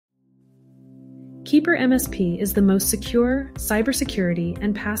KeeperMSP is the most secure cybersecurity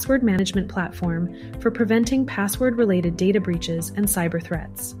and password management platform for preventing password-related data breaches and cyber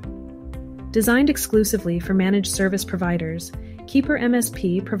threats. Designed exclusively for managed service providers,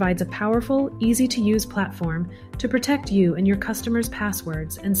 KeeperMSP provides a powerful, easy-to-use platform to protect you and your customers'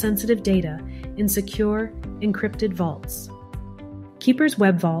 passwords and sensitive data in secure, encrypted vaults. Keeper's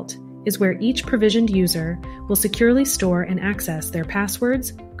Web Vault is where each provisioned user will securely store and access their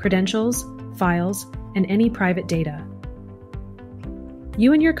passwords, credentials, files, and any private data.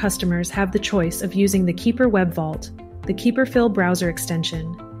 You and your customers have the choice of using the Keeper Web Vault, the KeeperFill Browser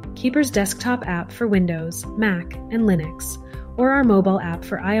Extension, Keeper's desktop app for Windows, Mac, and Linux, or our mobile app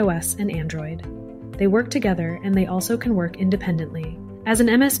for iOS and Android. They work together and they also can work independently. As an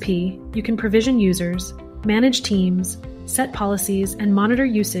MSP, you can provision users, manage teams, set policies, and monitor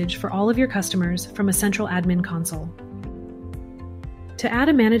usage for all of your customers from a central admin console. To add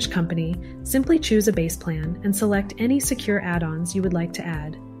a managed company, simply choose a base plan and select any secure add-ons you would like to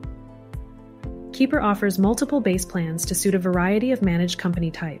add. Keeper offers multiple base plans to suit a variety of managed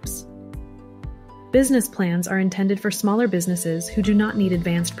company types. Business plans are intended for smaller businesses who do not need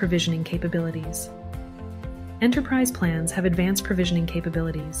advanced provisioning capabilities. Enterprise plans have advanced provisioning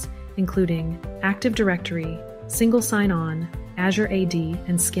capabilities, including Active Directory, Single Sign-On, Azure AD,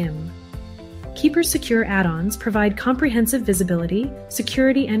 and SCIM. Keeper's secure add-ons provide comprehensive visibility,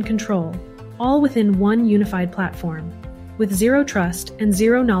 security, and control, all within one unified platform, with zero trust and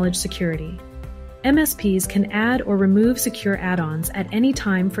zero knowledge security. MSPs can add or remove secure add-ons at any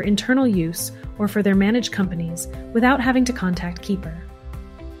time for internal use or for their managed companies without having to contact Keeper.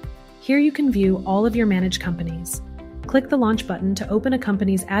 Here you can view all of your managed companies. Click the Launch button to open a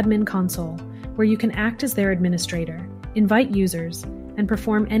company's admin console, where you can act as their administrator, invite users, and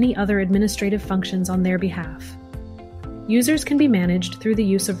perform any other administrative functions on their behalf. Users can be managed through the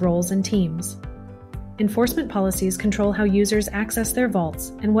use of roles and teams. Enforcement policies control how users access their vaults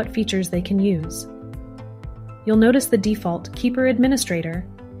and what features they can use. You'll notice the default Keeper Administrator,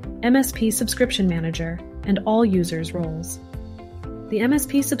 MSP Subscription Manager, and All Users roles. The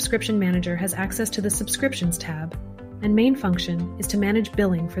MSP Subscription Manager has access to the Subscriptions tab, and main function is to manage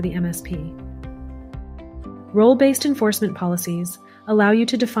billing for the MSP. Role-based enforcement policies allow you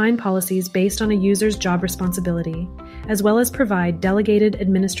to define policies based on a user's job responsibility, as well as provide delegated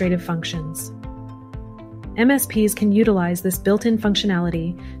administrative functions. MSPs can utilize this built-in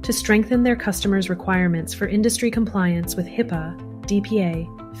functionality to strengthen their customers' requirements for industry compliance with HIPAA, DPA,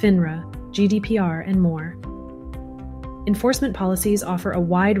 FINRA, GDPR, and more. Enforcement policies offer a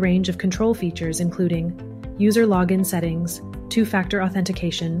wide range of control features including user login settings, two-factor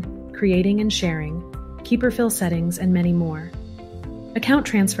authentication, creating and sharing, KeeperFill settings, and many more. Account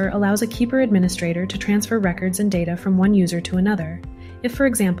transfer allows a Keeper administrator to transfer records and data from one user to another, if, for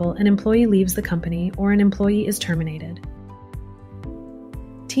example, an employee leaves the company or an employee is terminated.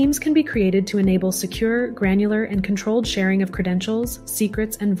 Teams can be created to enable secure, granular, and controlled sharing of credentials,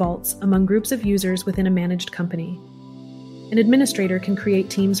 secrets, and vaults among groups of users within a managed company. An administrator can create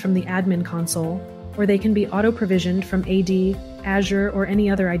teams from the admin console, or they can be auto-provisioned from AD, Azure, or any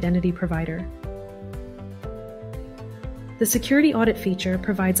other identity provider. The Security Audit feature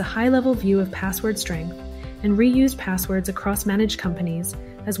provides a high-level view of password strength and reused passwords across managed companies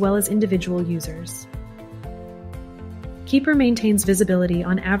as well as individual users. Keeper maintains visibility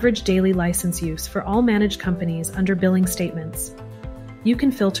on average daily license use for all managed companies under billing statements. You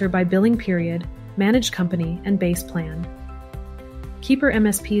can filter by billing period, managed company, and base plan.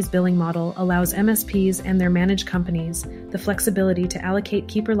 KeeperMSP's billing model allows MSPs and their managed companies the flexibility to allocate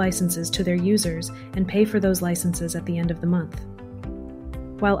Keeper licenses to their users and pay for those licenses at the end of the month.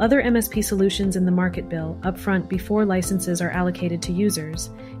 While other MSP solutions in the market bill upfront before licenses are allocated to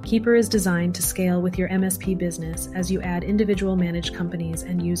users, Keeper is designed to scale with your MSP business as you add individual managed companies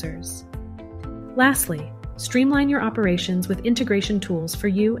and users. Lastly, streamline your operations with integration tools for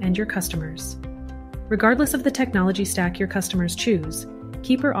you and your customers. Regardless of the technology stack your customers choose,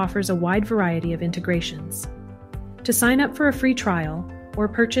 Keeper offers a wide variety of integrations. To sign up for a free trial or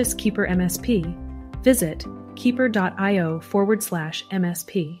purchase KeeperMSP, visit keeper.io/MSP.